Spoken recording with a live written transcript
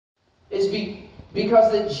is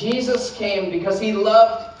because that Jesus came, because he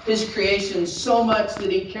loved his creation so much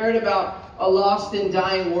that he cared about a lost and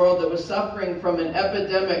dying world that was suffering from an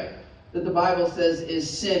epidemic that the Bible says is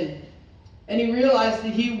sin. And he realized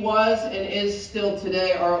that he was and is still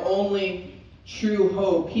today our only true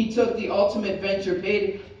hope. He took the ultimate venture,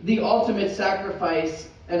 paid the ultimate sacrifice,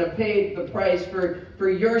 and paid the price for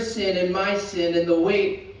your sin and my sin, and the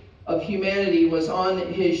weight of humanity was on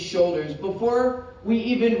his shoulders. Before we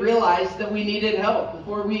even realized that we needed help,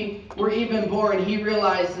 before we were even born, he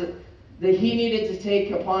realized that he needed to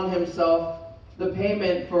take upon himself the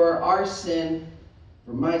payment for our sin,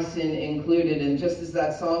 for my sin included. And just as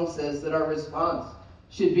that song says, that our response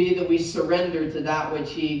should be that we surrender to that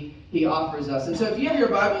which he offers us. And so if you have your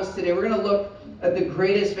Bibles today, we're going to look at the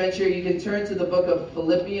greatest venture. You can turn to the book of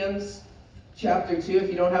Philippians, chapter 2. If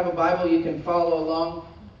you don't have a Bible, you can follow along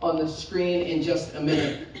on the screen in just a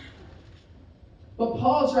minute. But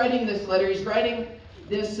Paul's writing this letter. He's writing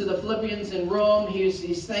this to the Philippians in Rome.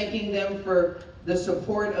 He's thanking them for the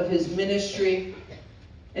support of his ministry.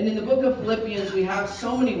 And in the book of Philippians, we have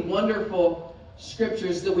so many wonderful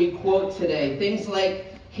scriptures that we quote today. Things like,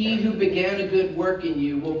 he who began a good work in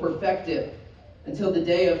you will perfect it until the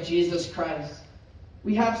day of Jesus Christ.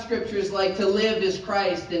 We have scriptures like, to live is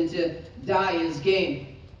Christ and to die is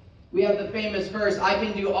gain. We have the famous verse, I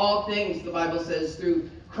can do all things, the Bible says, through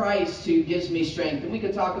Christ who gives me strength. And we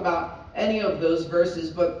could talk about any of those verses,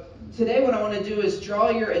 but today what I want to do is draw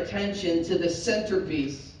your attention to the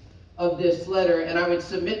centerpiece of this letter. And I would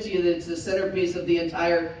submit to you that it's the centerpiece of the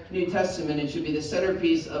entire New Testament. It should be the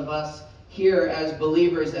centerpiece of us here as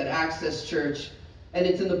believers at Access Church. And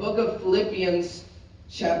it's in the book of Philippians,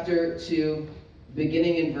 chapter 2,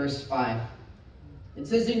 beginning in verse 5. It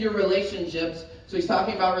says, in your relationships, so he's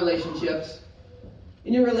talking about relationships,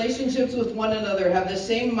 in your relationships with one another, have the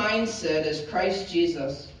same mindset as Christ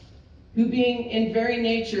Jesus, who being in very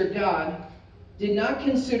nature God, did not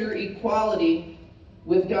consider equality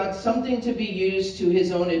with God something to be used to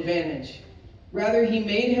his own advantage. Rather, he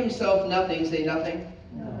made himself nothing. Say nothing.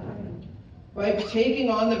 By taking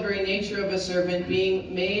on the very nature of a servant,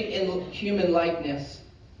 being made in human likeness,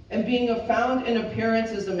 and being found in appearance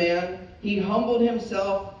as a man, he humbled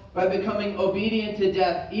himself by becoming obedient to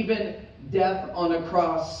death, even death on a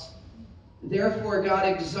cross. Therefore God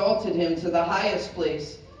exalted him to the highest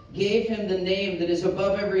place, gave him the name that is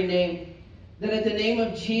above every name, that at the name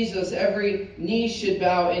of Jesus every knee should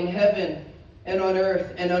bow in heaven and on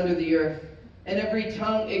earth and under the earth, and every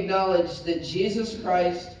tongue acknowledge that Jesus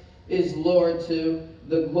Christ is Lord, to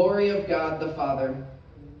the glory of God the Father.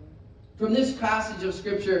 From this passage of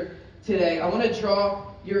Scripture today, I want to draw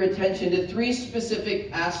your attention to three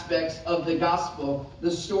specific aspects of the gospel,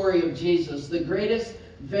 the story of Jesus, the greatest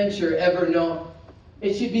venture ever known.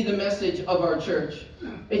 It should be the message of our church.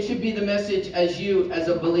 It should be the message as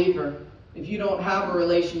a believer. If you don't have a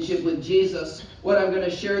relationship with Jesus, what I'm going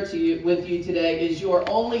to share with you today is your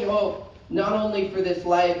only hope, not only for this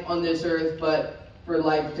life on this earth, but for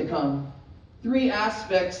life to come. Three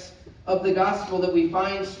aspects of the gospel that we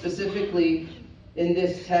find specifically in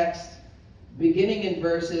this text, beginning in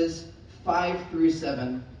verses 5 through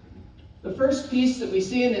 7. The first piece that we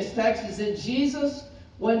see in this text is that Jesus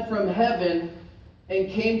went from heaven and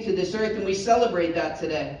came to this earth, and we celebrate that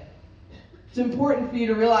today. It's important for you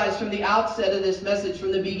to realize from the outset of this message,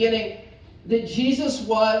 from the beginning, that Jesus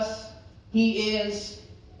was, he is,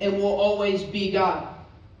 and will always be God.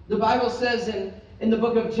 The Bible says in the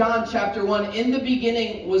book of John, chapter 1, in the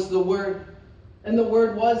beginning was the Word, and the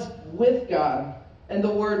Word was with God, and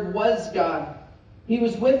the Word was God. He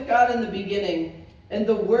was with God in the beginning, and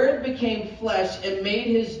the Word became flesh and made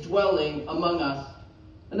his dwelling among us.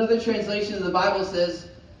 Another translation of the Bible says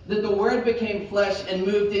that the Word became flesh and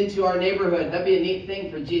moved into our neighborhood. That'd be a neat thing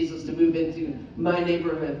for Jesus to move into my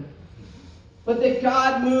neighborhood. But that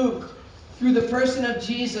God moved through the person of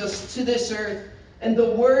Jesus to this earth, and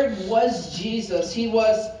the Word was Jesus. He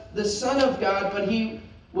was the Son of God, but he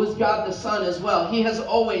was God the Son as well. He has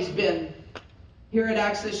always been. Here at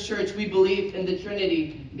Access Church, we believe in the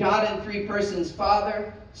Trinity, God in three persons,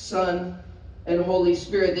 Father, Son, and Holy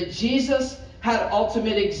Spirit. That Jesus had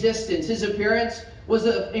ultimate existence. His appearance was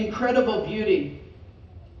of incredible beauty.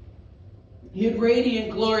 He had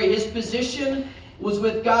radiant glory. His position was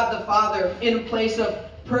with God the Father in a place of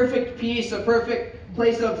perfect peace, a perfect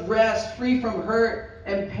place of rest, free from hurt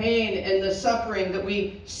and pain and the suffering that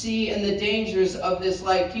we see and the dangers of this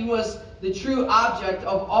life. He was the true object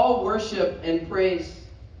of all worship and praise.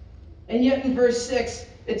 And yet in verse 6,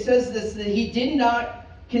 it says this, that he did not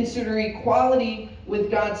consider equality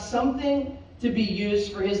with God something to be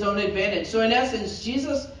used for his own advantage. So in essence,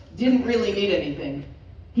 Jesus didn't really need anything.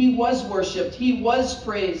 He was worshipped. He was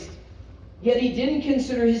praised. Yet he didn't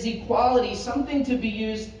consider his equality something to be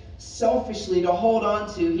used selfishly to hold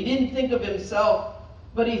on to. He didn't think of himself,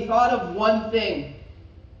 but he thought of one thing.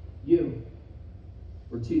 You.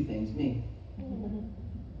 Or two things, me.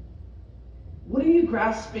 What are you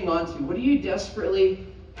grasping onto? What are you desperately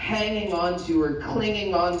hanging onto or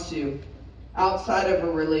clinging onto outside of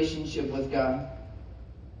a relationship with God?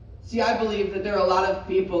 See, I believe that there are a lot of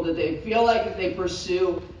people that they feel like if they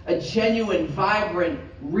pursue a genuine, vibrant,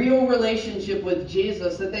 real relationship with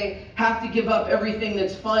Jesus, that they have to give up everything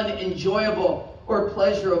that's fun, enjoyable, or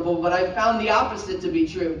pleasurable. But I found the opposite to be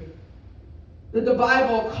true. That the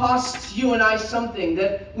Bible costs you and I something.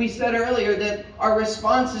 That we said earlier that our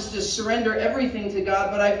response is to surrender everything to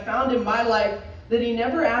God. But I found in my life that He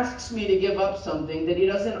never asks me to give up something that He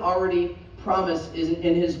doesn't already promise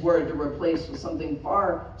in His Word to replace with something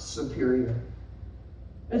far superior.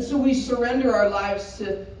 And so we surrender our lives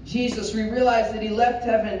to Jesus. We realize that He left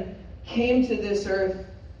heaven, came to this earth.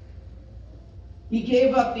 He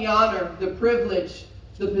gave up the honor, the privilege,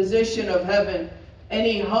 the position of heaven, and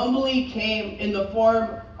He humbly came in the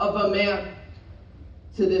form of a man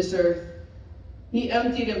to this earth. He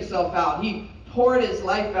emptied Himself out. He poured His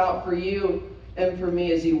life out for you and for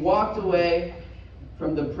me as He walked away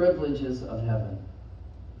from the privileges of heaven.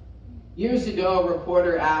 Years ago, a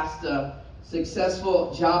reporter asked a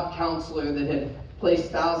successful job counselor that had placed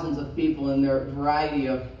thousands of people in their variety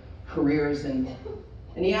of careers, and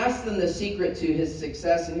he asked them the secret to his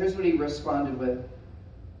success, and here's what he responded with.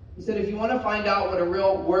 He said, if you want to find out what a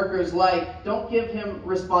real worker's like, don't give him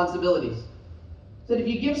responsibilities. He said, if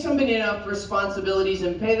you give somebody enough responsibilities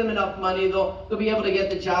and pay them enough money, they'll be able to get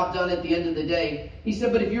the job done at the end of the day. He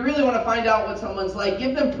said, but if you really want to find out what someone's like,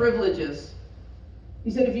 give them privileges.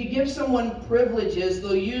 He said, if you give someone privileges,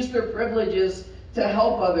 they'll use their privileges to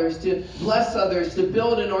help others, to bless others, to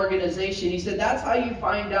build an organization. He said, that's how you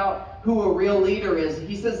find out who a real leader is.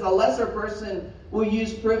 He says the lesser person will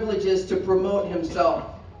use privileges to promote himself.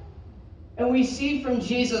 And we see from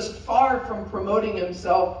Jesus, far from promoting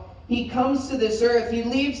Himself, He comes to this earth. He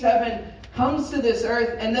leaves heaven, comes to this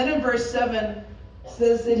earth, and then in verse 7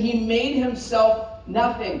 says that He made Himself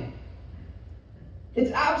nothing.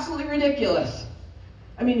 It's absolutely ridiculous.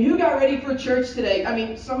 I mean, who got ready for church today? I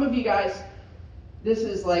mean, some of you guys, this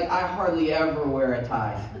is like, I hardly ever wear a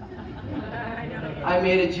tie. I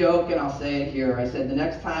made a joke, and I'll say it here. I said, the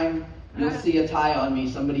next time you'll see a tie on me,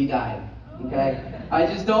 somebody died. Okay? I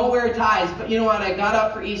just don't wear ties. But you know what? I got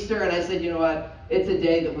up for Easter, and I said, you know what? It's a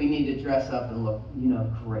day that we need to dress up and look,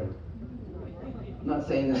 great. I'm not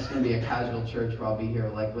saying this is going to be a casual church where I'll be here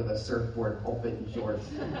like with a surfboard, pulpit, and shorts.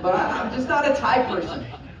 But I'm just not a tie person.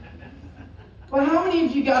 But how many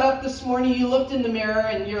of you got up this morning, you looked in the mirror,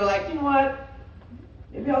 and you're like, you know what?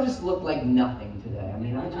 Maybe I'll just look like nothing today. I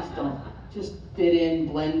mean, I just don't fit in,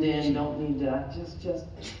 blend in, don't need to, just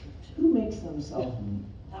who makes themselves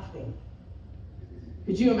nothing?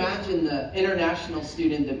 Could you imagine the international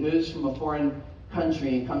student that moves from a foreign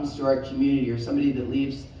country and comes to our community, or somebody that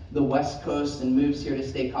leaves the West Coast and moves here to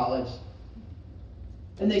State College?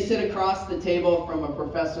 And they sit across the table from a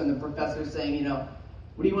professor, and the professor's saying,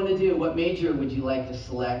 what do you want to do? What major would you like to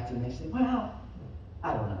select? And they say, well,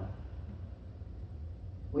 I don't know.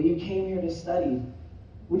 Well, you came here to study.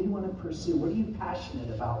 What do you want to pursue? What are you passionate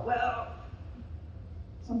about? Well,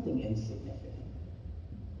 something insignificant.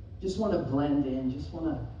 Just want to blend in, just want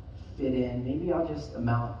to fit in. Maybe I'll just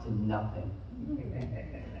amount to nothing.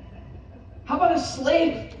 How about a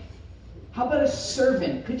slave? How about a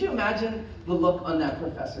servant? Could you imagine the look on that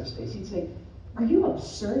professor's face? He'd say, are you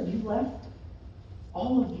absurd? You left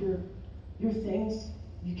all of your things.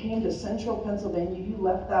 You came to Central Pennsylvania. You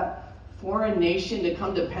left that foreign nation to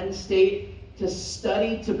come to Penn State to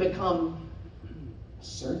study, to become a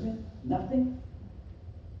servant? Nothing?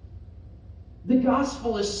 The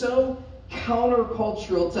gospel is so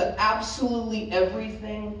countercultural to absolutely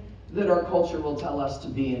everything that our culture will tell us to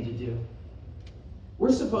be and to do.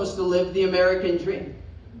 We're supposed to live the American dream.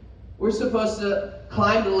 We're supposed to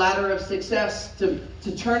climb the ladder of success, to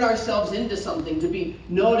turn ourselves into something, to be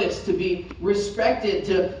noticed, to be respected,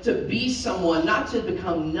 to be someone, not to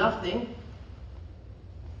become nothing.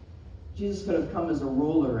 Jesus could have come as a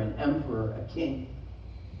ruler, an emperor, a king.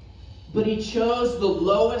 But He chose the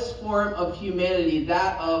lowest form of humanity,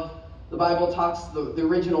 that of, the Bible talks, the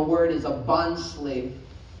original word is a bondslave.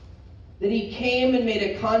 That He came and made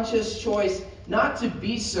a conscious choice not to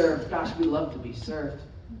be served. Gosh, we love to be served.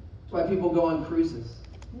 That's why people go on cruises.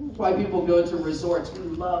 That's why people go to resorts. We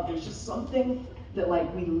love, there's just something that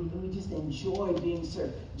we just enjoy being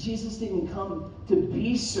served. Jesus didn't come to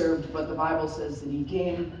be served, but the Bible says that He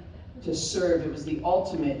came to serve. It was the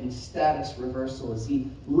ultimate in status reversal as he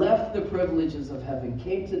left the privileges of heaven,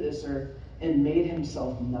 came to this earth, and made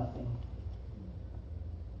himself nothing.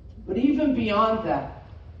 But even beyond that,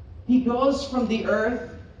 he goes from the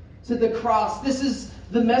earth to the cross. This is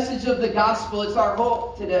the message of the gospel. It's our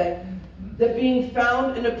hope today. That being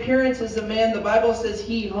found in appearance as a man, the Bible says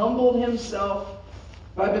he humbled himself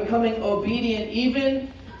by becoming obedient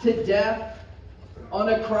even to death on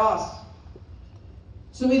a cross.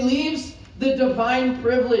 So he leaves the divine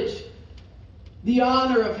privilege, the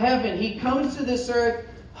honor of heaven. He comes to this earth,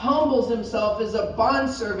 humbles himself as a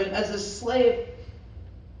bondservant, as a slave.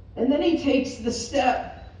 And then he takes the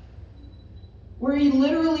step where he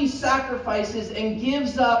literally sacrifices and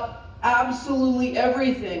gives up absolutely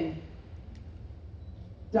everything.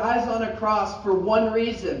 Dies on a cross for one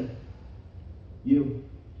reason. You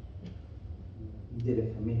did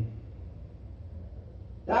it for me.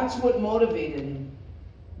 That's what motivated him.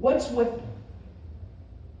 What's with him?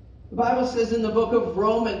 The Bible says in the book of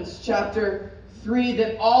Romans chapter 3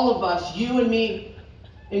 that all of us, you and me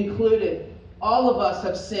included, all of us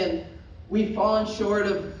have sinned. We've fallen short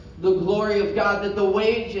of the glory of God, that the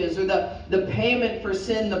wages or the payment for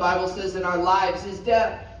sin, the Bible says in our lives, is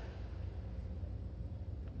death.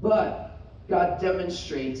 But God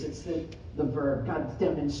demonstrates, it's the verb, God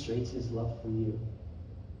demonstrates his love for you.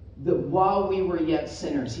 That while we were yet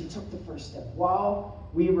sinners, he took the first step. While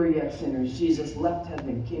we were yet sinners, Jesus left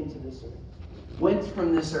heaven, came to this earth, went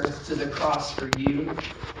from this earth to the cross for you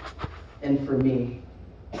and for me.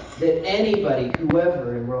 That anybody,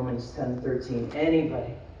 whoever, in Romans 10:13,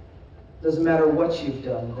 anybody, doesn't matter what you've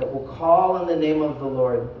done, that will call on the name of the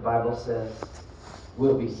Lord, the Bible says,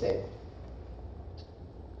 will be saved.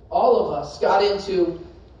 All of us got into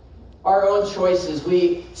our own choices.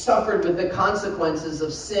 We suffered with the consequences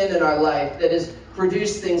of sin in our life that has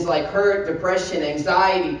produced things like hurt, depression,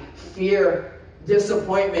 anxiety, fear,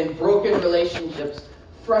 disappointment, broken relationships,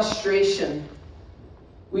 frustration.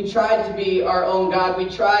 We tried to be our own God. We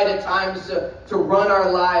tried at times to run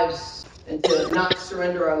our lives and to not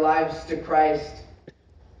surrender our lives to Christ.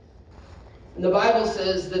 And the Bible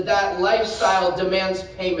says that lifestyle demands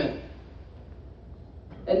payment.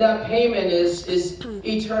 And that payment is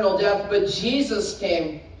eternal death. But Jesus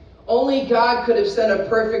came. Only God could have sent a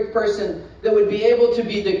perfect person that would be able to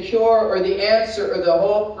be the cure or the answer or the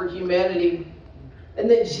hope for humanity. And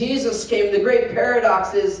that Jesus came. The great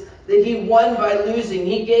paradox is that he won by losing.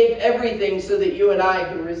 He gave everything so that you and I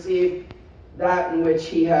can receive that in which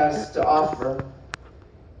he has to offer.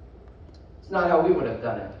 It's not how we would have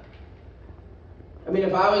done it. I mean,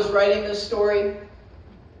 if I was writing this story,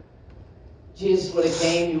 Jesus would have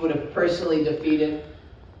came. He would have personally defeated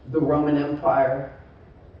the Roman Empire.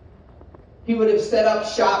 He would have set up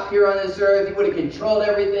shop here on this earth. He would have controlled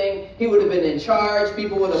everything. He would have been in charge.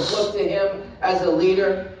 People would have looked to him as a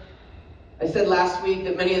leader. I said last week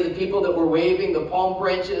that many of the people that were waving the palm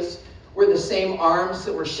branches were the same arms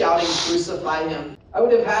that were shouting, "Crucify him." I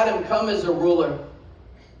would have had him come as a ruler.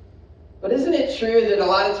 But isn't it true that a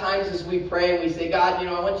lot of times as we pray and we say, God,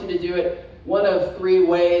 I want you to do it one of three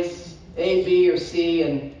ways, A, B, or C,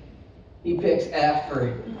 and he picks F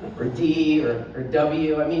or D or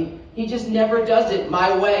W. I mean, he just never does it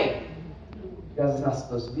my way. Because it's not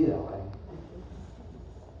supposed to be that way.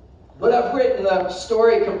 But I've written the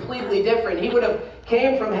story completely different. He would have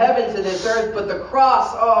came from heaven to this earth, but the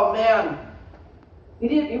cross, oh man.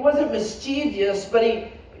 He wasn't mischievous, but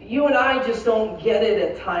you and I just don't get it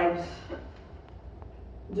at times.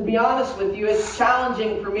 To be honest with you, it's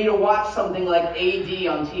challenging for me to watch something like AD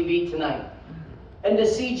on TV tonight. And to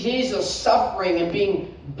see Jesus suffering and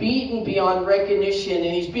being beaten beyond recognition, and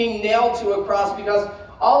he's being nailed to a cross because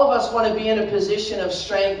all of us want to be in a position of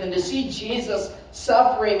strength. And to see Jesus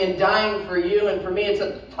suffering and dying for you and for me, it's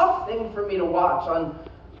a tough thing for me to watch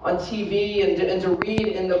on TV and to read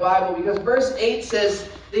in the Bible. Because verse 8 says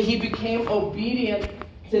that he became obedient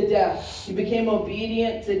to death. He became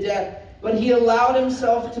obedient to death. But he allowed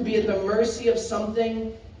himself to be at the mercy of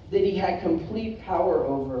something that he had complete power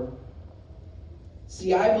over.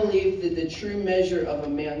 See, I believe that the true measure of a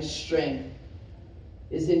man's strength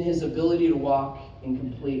is in his ability to walk in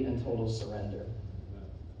complete and total surrender.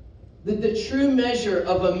 That the true measure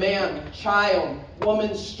of a man, child,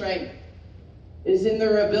 woman's strength is in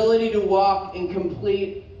their ability to walk in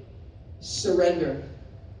complete surrender.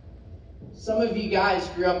 Some of you guys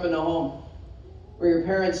grew up in a home where your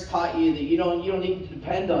parents taught you that you don't need to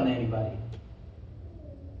depend on anybody.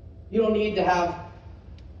 You don't need to have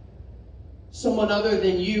someone other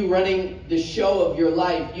than you running the show of your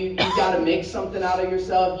life. You got to make something out of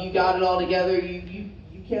yourself. You got it all together. You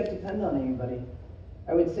can't depend on anybody.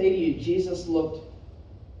 I would say to you, Jesus looked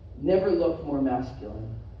never looked more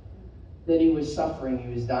masculine. That he was suffering,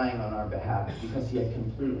 he was dying on our behalf because he had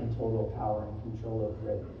complete and total power and control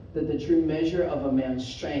over it. That the true measure of a man's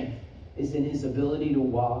strength is in his ability to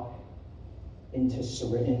walk in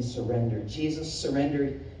surrender. Jesus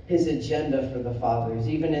surrendered his agenda for the Father's.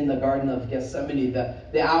 Even in the Garden of Gethsemane,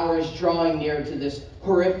 the hour is drawing near to this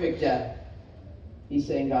horrific death. He's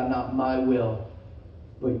saying, God, not my will,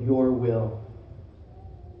 but your will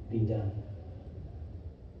be done.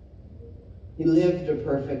 He lived a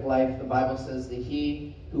perfect life. The Bible says that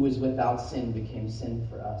he who was without sin became sin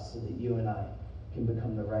for us so that you and I can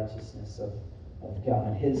become the righteousness of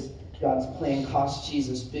God. God's plan cost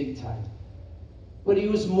Jesus big time. But he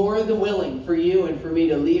was more than willing for you and for me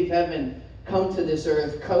to leave heaven, come to this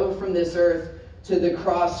earth, go from this earth to the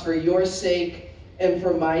cross for your sake and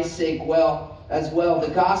for my sake as well.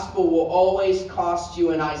 The gospel will always cost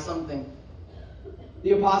you and I something.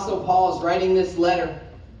 The Apostle Paul is writing this letter,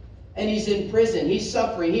 and he's in prison. He's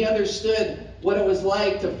suffering. He understood what it was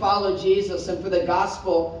like to follow Jesus and for the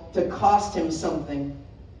gospel to cost him something.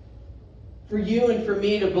 For you and for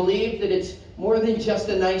me to believe that it's more than just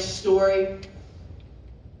a nice story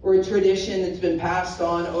or a tradition that's been passed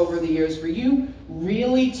on over the years. For you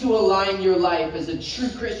really to align your life as a true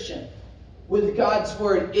Christian with God's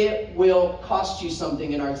word, it will cost you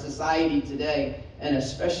something in our society today, and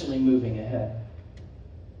especially moving ahead.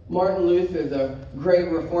 Martin Luther, the great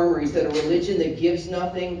reformer, he said, a religion that gives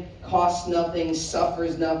nothing, costs nothing,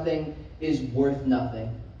 suffers nothing, is worth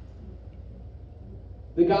nothing.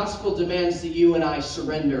 The gospel demands that you and I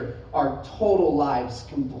surrender our total lives,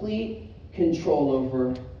 complete control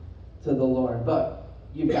over to the Lord. But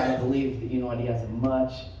you've got to believe that, you know what, he has a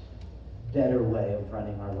much better way of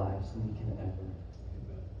running our lives than we can ever.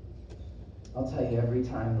 I'll tell you, every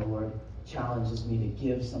time the Lord challenges me to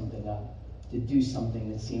give something up, to do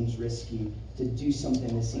something that seems risky, to do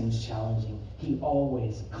something that seems challenging, he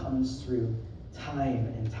always comes through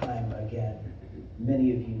time and time again.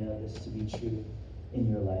 Many of you know this to be true in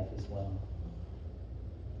your life as well.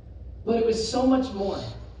 But it was so much more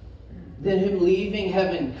than him leaving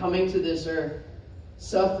heaven, coming to this earth,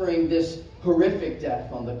 suffering this horrific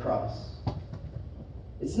death on the cross.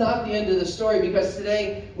 It's not the end of the story, because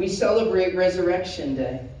today we celebrate Resurrection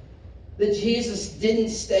Day. That Jesus didn't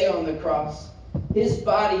stay on the cross. His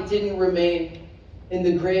body didn't remain in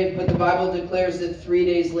the grave, but the Bible declares that 3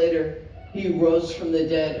 days later he rose from the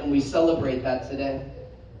dead, and we celebrate that today.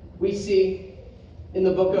 We see in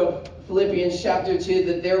the book of Philippians chapter 2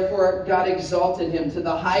 that therefore God exalted him to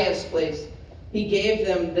the highest place. He gave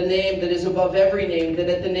them the name that is above every name, that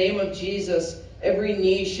at the name of Jesus every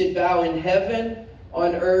knee should bow in heaven,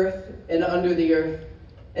 on earth, and under the earth.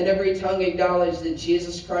 And every tongue acknowledge that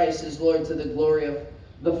Jesus Christ is Lord, to the glory of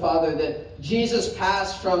the Father. That Jesus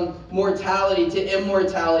passed from mortality to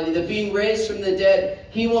immortality. That being raised from the dead,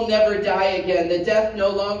 he will never die again. That death no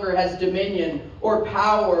longer has dominion or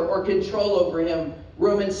power or control over him.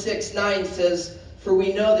 Romans 6:9 says, for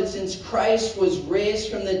we know that since Christ was raised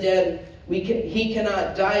from the dead, he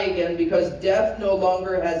cannot die again, because death no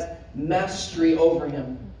longer has mastery over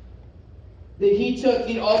him. That he took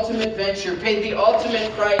the ultimate venture, paid the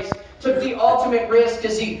ultimate price, took the ultimate risk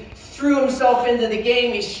as he threw himself into the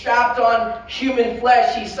game. He strapped on human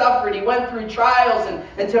flesh. He suffered. He went through trials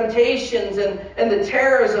and temptations and the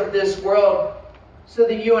terrors of this world so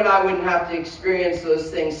that you and I wouldn't have to experience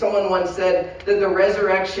those things. Someone once said that the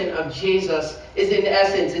resurrection of Jesus is, in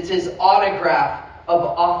essence, it's his autograph of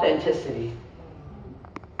authenticity.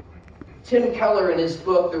 Tim Keller, in his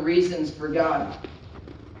book, The Reasons for God,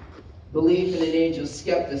 Belief in an Age of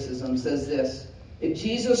Skepticism, says this: if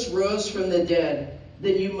Jesus rose from the dead,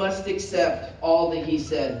 then you must accept all that he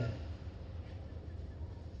said.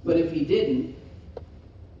 But if he didn't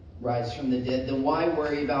rise from the dead, then why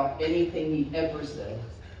worry about anything he ever said?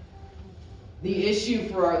 The issue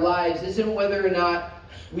for our lives isn't whether or not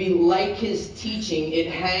we like his teaching.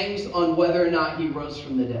 It hangs on whether or not he rose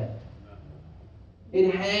from the dead.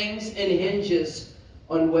 It hangs and hinges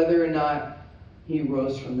on whether or not he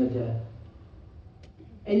rose from the dead.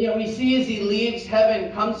 And yet we see as he leaves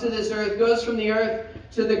heaven, comes to this earth, goes from the earth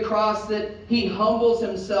to the cross, that he humbles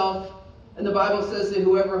himself. And the Bible says that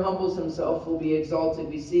whoever humbles himself will be exalted.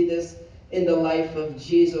 We see this in the life of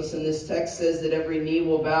Jesus. And this text says that every knee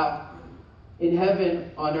will bow in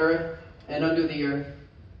heaven, on earth, and under the earth.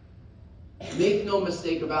 Make no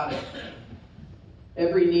mistake about it.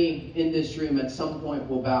 Every knee in this room at some point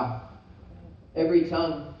will bow. Every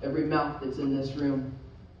tongue, every mouth that's in this room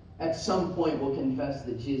at some point will confess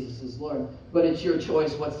that Jesus is Lord. But it's your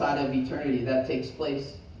choice what side of eternity that takes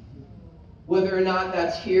place. Whether or not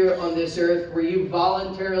that's here on this earth, where you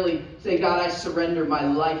voluntarily say, God, I surrender my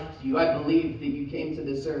life to you. I believe that you came to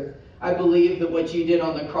this earth. I believe that what you did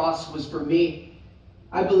on the cross was for me.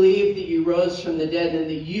 I believe that you rose from the dead and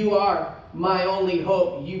that you are my only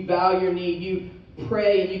hope. You bow your knee, you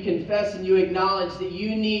pray, and you confess, and you acknowledge that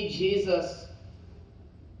you need Jesus,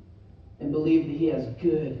 and believe that he has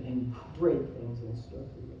good and great things in store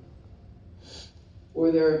for you.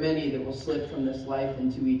 Or there are many that will slip from this life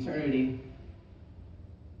into eternity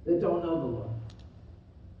that don't know the Lord.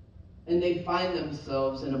 And they find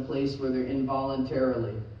themselves in a place where they're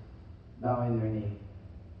involuntarily bowing their knee.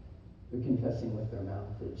 They're confessing with their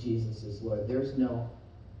mouth that Jesus is Lord. There's no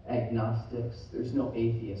agnostics. There's no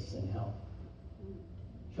atheists in hell.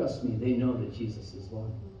 Trust me, they know that Jesus is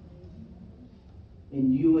Lord.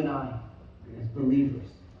 And you and I, as believers,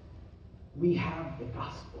 we have the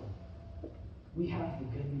gospel. We have the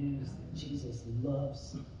good news that Jesus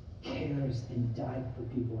loves, cares, and died for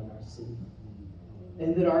people in our city.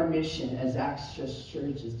 And that our mission as Acts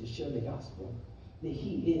Church is to share the gospel. That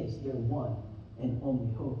he is their one and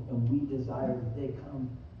only hope. And we desire that they come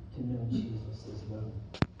to know Jesus as Lord.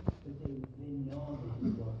 That they know that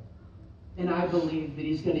he's Lord. And I believe that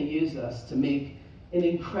he's going to use us to make an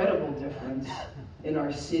incredible difference in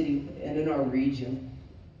our city and in our region.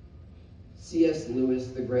 C.S. Lewis,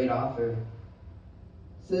 the great author,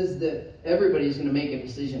 says that everybody's going to make a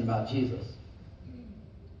decision about Jesus.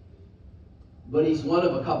 But he's one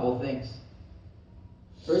of a couple of things.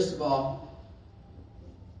 First of all,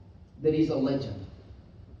 that he's a legend.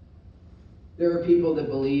 There are people that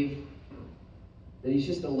believe that he's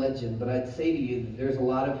just a legend, but I'd say to you that there's a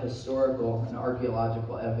lot of historical and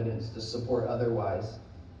archaeological evidence to support otherwise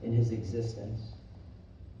in his existence.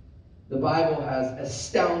 The Bible has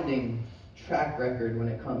astounding track record when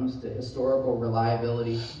it comes to historical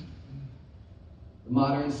reliability. The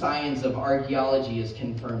modern science of archaeology has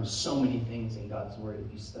confirmed so many things in God's Word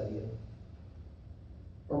if you study it.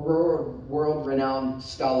 A world-renowned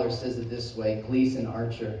scholar says it this way, Gleason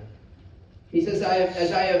Archer. He says,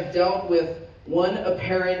 as I have dealt with one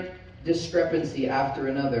apparent discrepancy after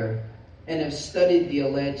another, and have studied the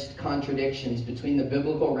alleged contradictions between the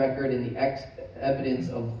biblical record and the evidence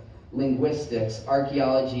of linguistics,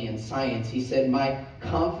 archaeology, and science, he said, my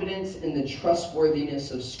confidence in the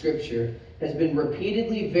trustworthiness of Scripture has been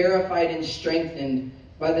repeatedly verified and strengthened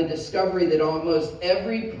by the discovery that almost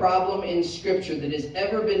every problem in Scripture that has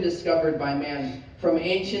ever been discovered by man from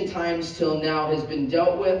ancient times till now has been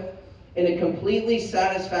dealt with in a completely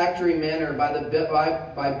satisfactory manner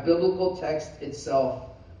by biblical text itself,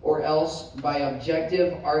 or else by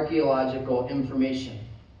objective archaeological information.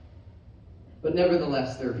 But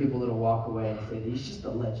nevertheless, there are people that will walk away and say that he's just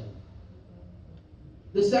a legend.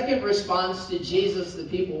 The second response to Jesus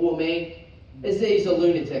that people will make is that he's a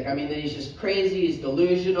lunatic. I mean, that he's just crazy, he's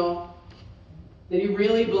delusional, that he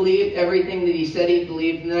really believed everything that he said he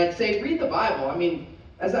believed. And then I'd say, read the Bible. I mean,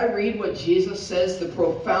 as I read what Jesus says, the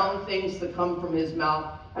profound things that come from his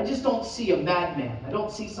mouth, I just don't see a madman. I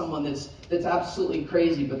don't see someone that's absolutely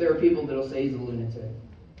crazy, but there are people that will say he's a lunatic.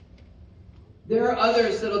 There are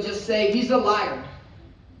others that will just say he's a liar.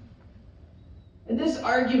 And this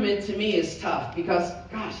argument to me is tough because,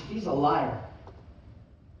 gosh, if he's a liar,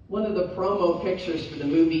 one of the promo pictures for the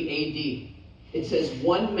movie A.D., it says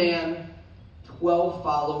 1 man, 12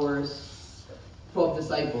 followers, 12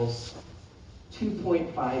 disciples,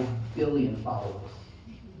 2.5 billion followers.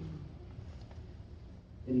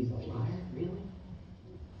 That he's a liar? Really?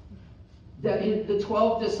 That the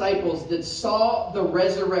 12 disciples that saw the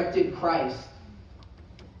resurrected Christ,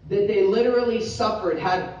 that they literally suffered,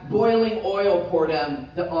 had boiling oil poured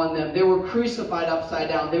on them. They were crucified upside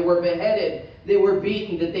down. They were beheaded. They were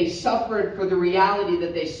beaten. That they suffered for the reality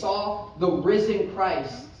that they saw the risen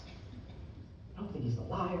Christ. I don't think he's a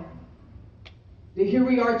liar. That here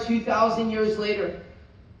we are 2,000 years later,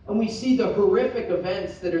 and we see the horrific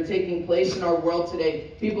events that are taking place in our world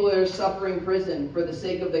today. People that are suffering prison for the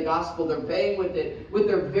sake of the gospel. They're paying with it with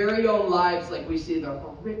their very own lives, like we see the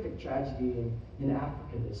horrific tragedy in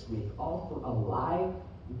Africa this week. All for a lie?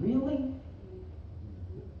 Really?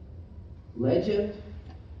 Legend?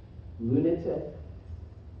 Lunatic?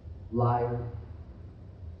 Liar?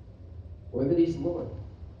 Or that he's Lord?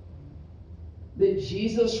 That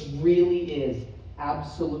Jesus really is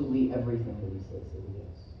absolutely everything that he says that he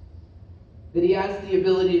is. That he has the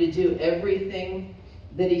ability to do everything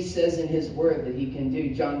that he says in his word that he can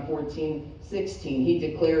do. John 14:16, he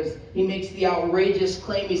declares, he makes the outrageous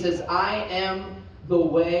claim. He says, I am the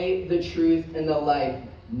way, the truth, and the life.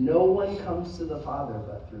 No one comes to the Father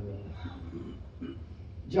but through me.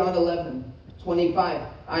 John 11:25,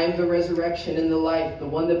 I am the resurrection and the life. The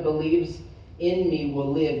one that believes in me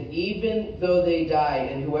will live, even though they die,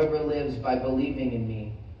 and whoever lives by believing in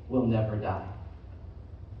me will never die.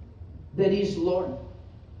 That he's Lord.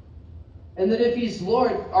 And that if he's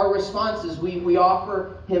Lord, our response is we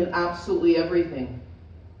offer him absolutely everything.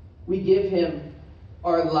 We give him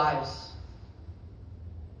our lives.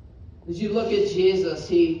 As you look at Jesus,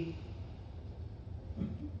 he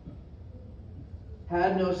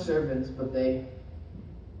had no servants, but they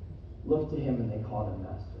looked to him and they called him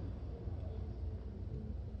master.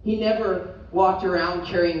 He never walked around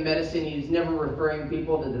carrying medicine. He was never referring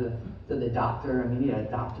people to the doctor. I mean, he had a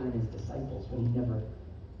doctor and his disciples, but he never,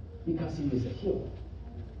 because he was a healer.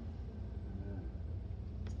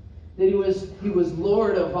 That he was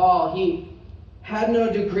Lord of all. He had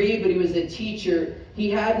no degree, but he was a teacher. He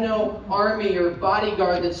had no army or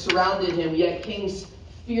bodyguard that surrounded him, yet kings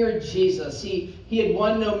feared Jesus. He had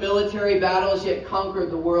won no military battles, yet conquered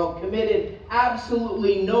the world, committed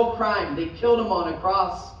absolutely no crime. They killed him on a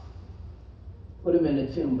cross, put him in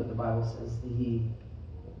a tomb, but the Bible says that he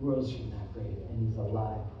rose from that grave and he's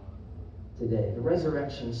alive today. The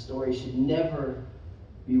resurrection story should never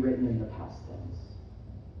be written in the past tense.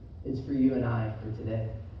 It's for you and I for today,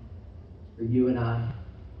 for you and I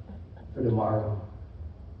for tomorrow.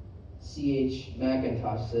 C.H.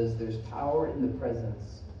 Mackintosh says there's power in the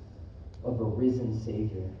presence of a risen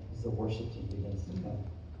Savior as the worship team begins to come.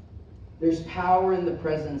 There's power in the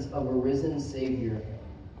presence of a risen Savior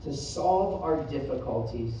to solve our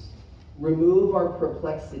difficulties, remove our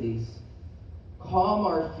perplexities, calm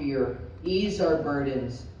our fear, ease our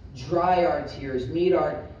burdens, dry our tears, meet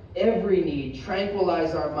our every need,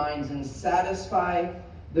 tranquilize our minds, and satisfy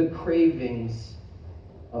the cravings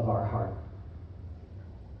of our heart.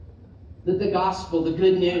 That the gospel, the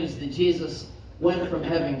good news that Jesus went from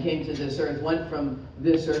heaven, came to this earth, went from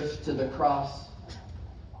this earth to the cross,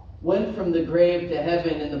 went from the grave to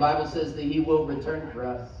heaven, and the Bible says that he will return for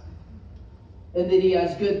us, and that he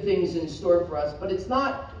has good things in store for us. But it's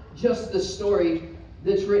not just the story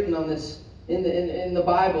that's written on this in the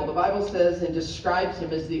Bible. The Bible says and describes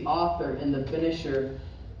him as the author and the finisher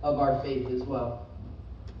of our faith as well.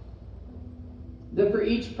 That for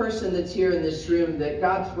each person that's here in this room, that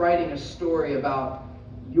God's writing a story about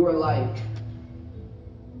your life.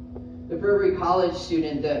 That for every college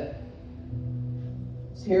student that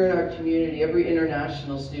is here in our community, every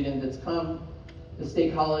international student that's come to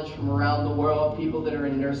State College from around the world, people that are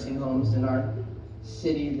in nursing homes in our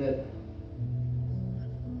city, that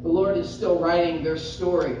the Lord is still writing their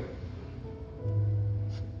story.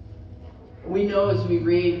 We know as we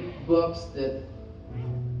read books that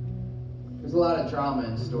there's a lot of drama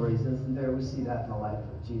in stories, isn't there? We see that in the life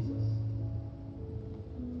of Jesus.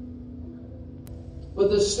 But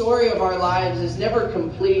the story of our lives is never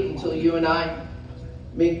complete until you and I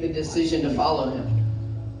make the decision to follow him.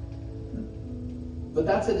 But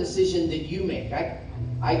that's a decision that you make.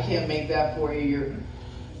 I can't make that for you.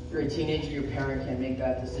 You're a teenager, your parent can't make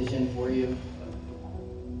that decision for you.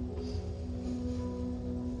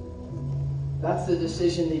 That's the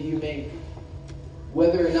decision that you make,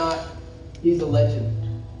 whether or not he's a legend,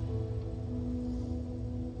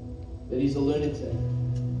 that he's a lunatic,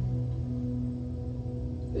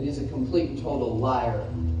 that he's a complete and total liar.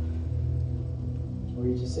 Or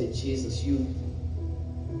you just say, Jesus, you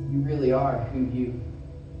really are who you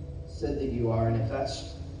said that you are. And if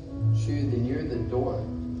that's true, then you're the door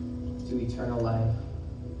to eternal life.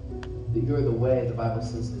 That you're the way, the Bible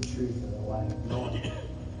says, the truth and the life. No one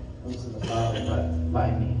comes to the Father but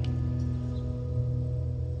by me.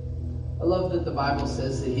 I love that the Bible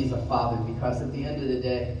says that he's a father, because at the end of the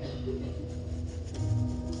day,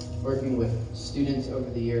 working with students over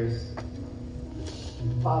the years,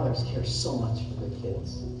 fathers care so much for their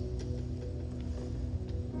kids.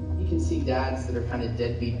 You can see dads that are kind of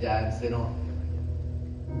deadbeat dads. They don't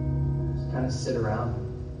just kind of sit around,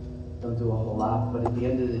 don't do a whole lot, but at the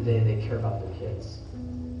end of the day, they care about their kids.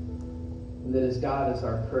 And that as God is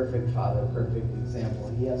our perfect father, perfect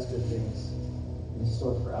example, he has good things in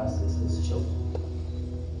store for us as his children.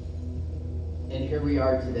 And here we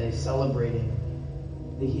are today celebrating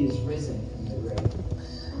that he is risen from the grave.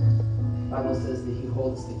 The Bible says that he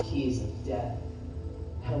holds the keys of death,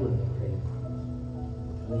 hell, and the grave.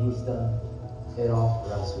 And that he's done it all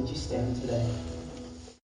for us. Would you stand today?